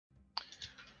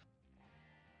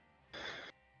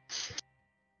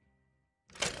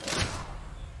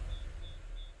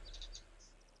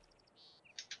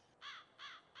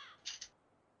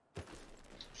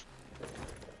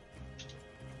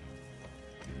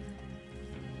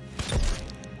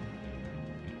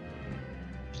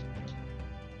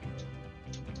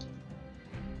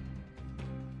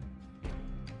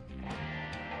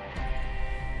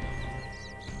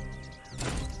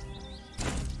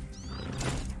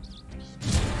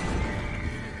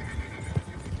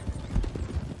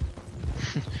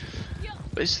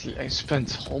Basically, I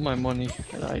spent all my money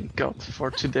that I got for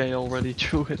today already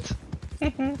through it.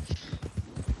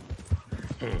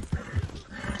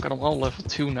 Got them all level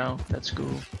 2 now, that's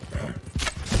cool.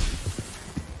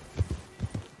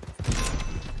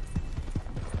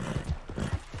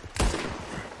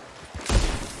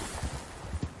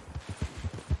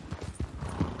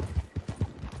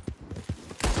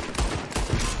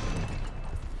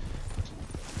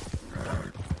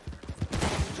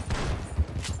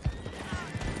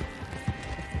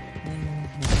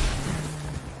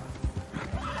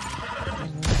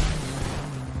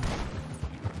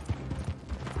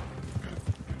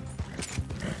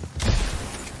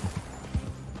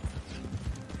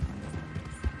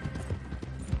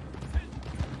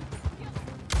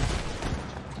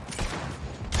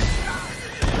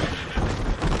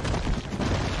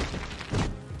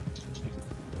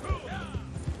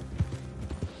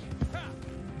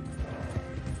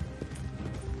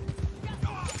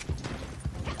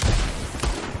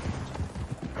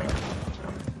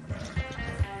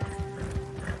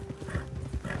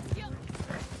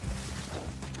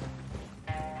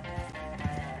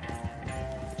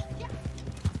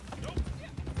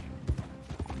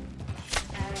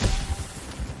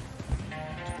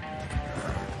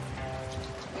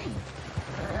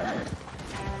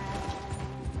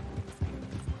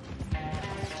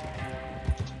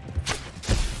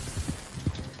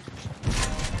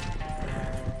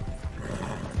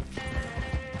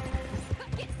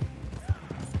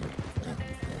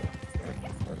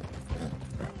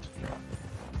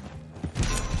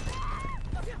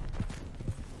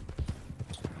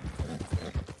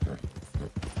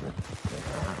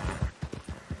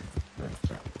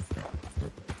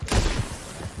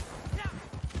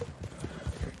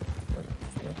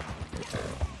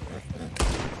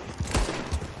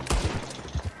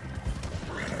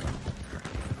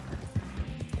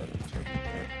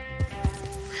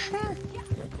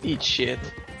 Eat shit.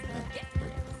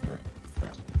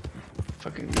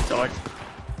 Fucking retard.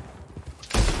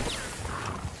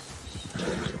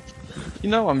 You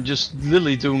know, I'm just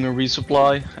literally doing a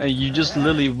resupply and you just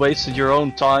literally wasted your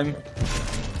own time.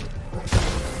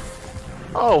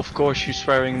 Oh, of course you're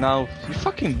swearing now. You're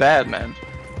fucking bad, man.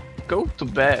 Go to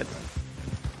bed.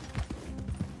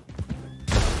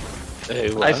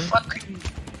 Hey, what? I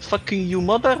fucking you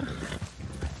mother?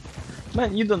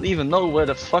 Man, you don't even know where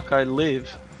the fuck I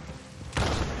live.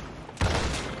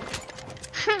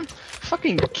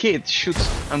 Fucking kid shoots.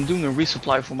 I'm doing a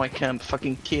resupply for my camp.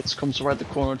 Fucking kids comes around the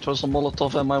corner, throws a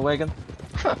Molotov at my wagon.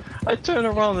 I turn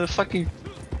around and fucking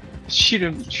shoot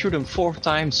him 4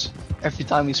 times. Every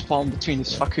time he spawned between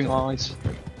his fucking eyes.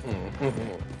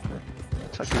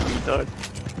 Fucking retard.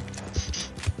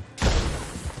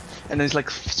 And then he's like,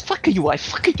 fuck you, I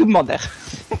fucking you mother.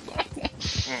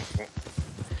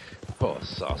 Poor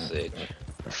sausage.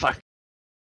 Fuck.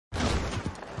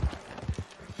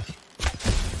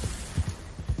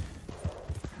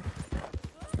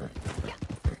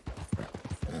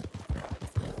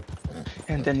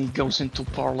 And then he goes into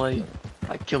parlay.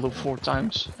 I kill him 4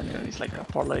 times, and then he's like a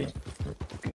parlay.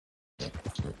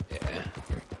 Yeah.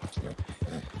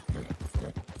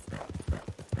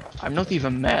 I'm not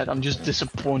even mad, I'm just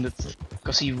disappointed.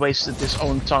 Because he wasted his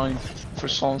own time for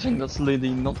something that's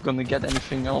literally not gonna get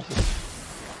anything out of it.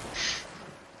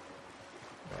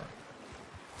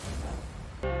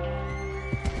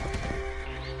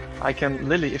 I can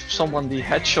literally, if somebody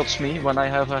headshots me when I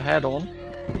have a head on,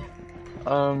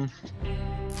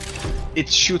 it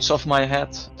shoots off my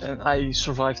head and I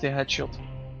survive the headshot.